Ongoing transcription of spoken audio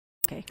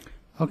Okay.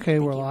 Okay,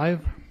 we're you.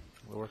 live.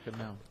 We're working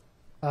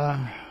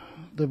now.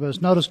 There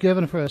was notice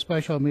given for a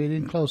special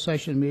meeting, closed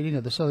session meeting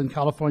of the Southern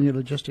California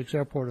Logistics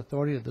Airport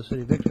Authority of the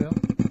City of Victorville.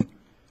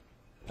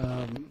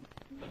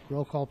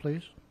 Roll call,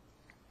 please.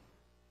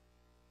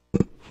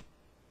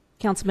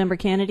 Councilmember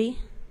Kennedy,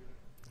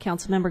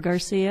 Councilmember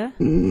Garcia,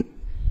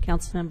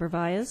 Councilmember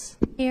Valles,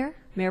 Here.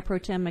 Mayor Pro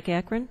Tem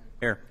McEachran,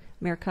 Here.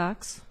 Mayor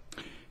Cox.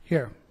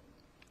 Here.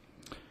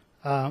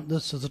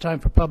 This is the time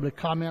for public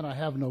comment. I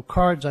have no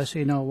cards. I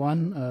see no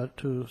one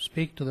to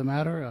speak to the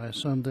matter. I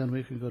assume then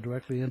we can go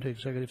directly into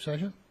executive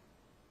session.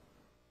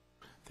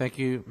 Thank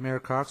you, Mayor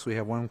Cox. We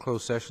have one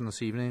closed session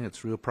this evening.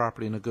 It's real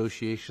property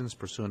negotiations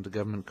pursuant to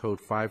Government Code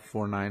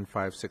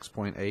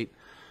 54956.8.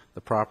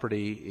 The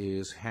property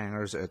is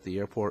hangars at the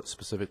airport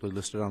specifically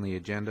listed on the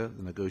agenda.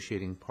 The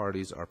negotiating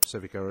parties are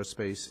Pacific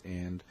Aerospace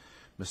and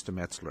Mr.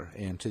 Metzler.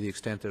 And to the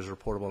extent there's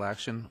reportable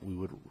action, we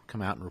would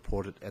come out and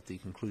report it at the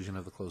conclusion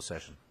of the closed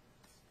session.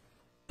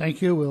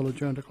 Thank you. We'll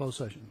adjourn to closed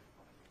session.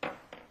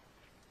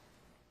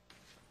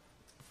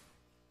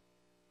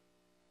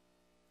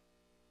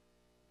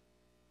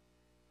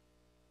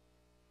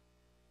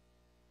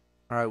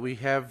 All right, we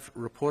have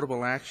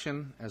reportable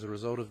action as a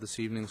result of this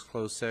evening's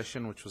closed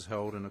session, which was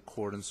held in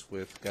accordance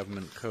with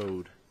Government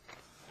Code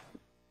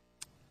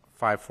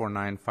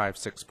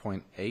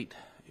 54956.8. It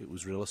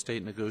was real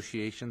estate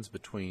negotiations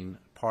between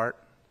PART,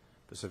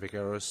 Pacific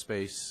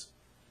Aerospace,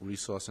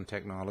 Resource and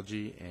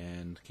Technology,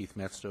 and Keith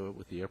Metzler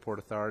with the Airport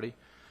Authority.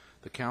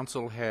 The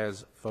Council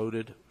has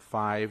voted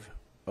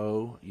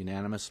 5-0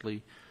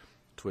 unanimously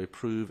to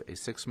approve a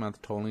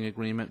 6-month tolling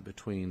agreement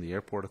between the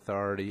Airport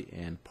Authority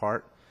and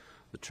PART,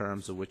 the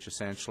terms of which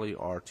essentially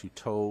are to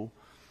toll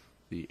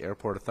the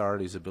Airport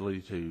Authority's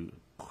ability to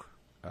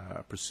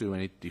pursue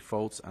any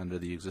defaults under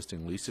the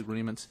existing lease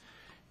agreements,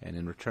 and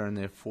in return,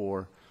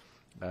 therefore,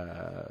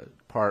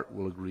 PART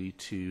will agree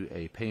to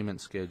a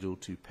payment schedule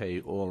to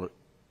pay all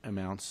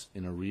amounts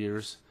in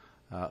arrears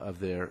of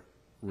their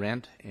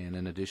rent, and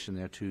in addition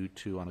thereto,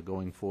 to on a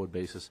going forward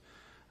basis,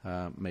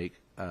 make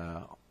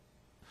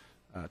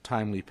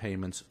timely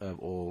payments of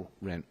all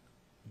rent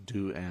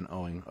due and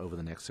owing over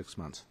the next 6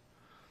 months.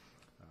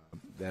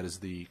 That is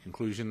the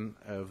conclusion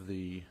of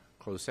the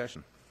closed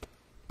session.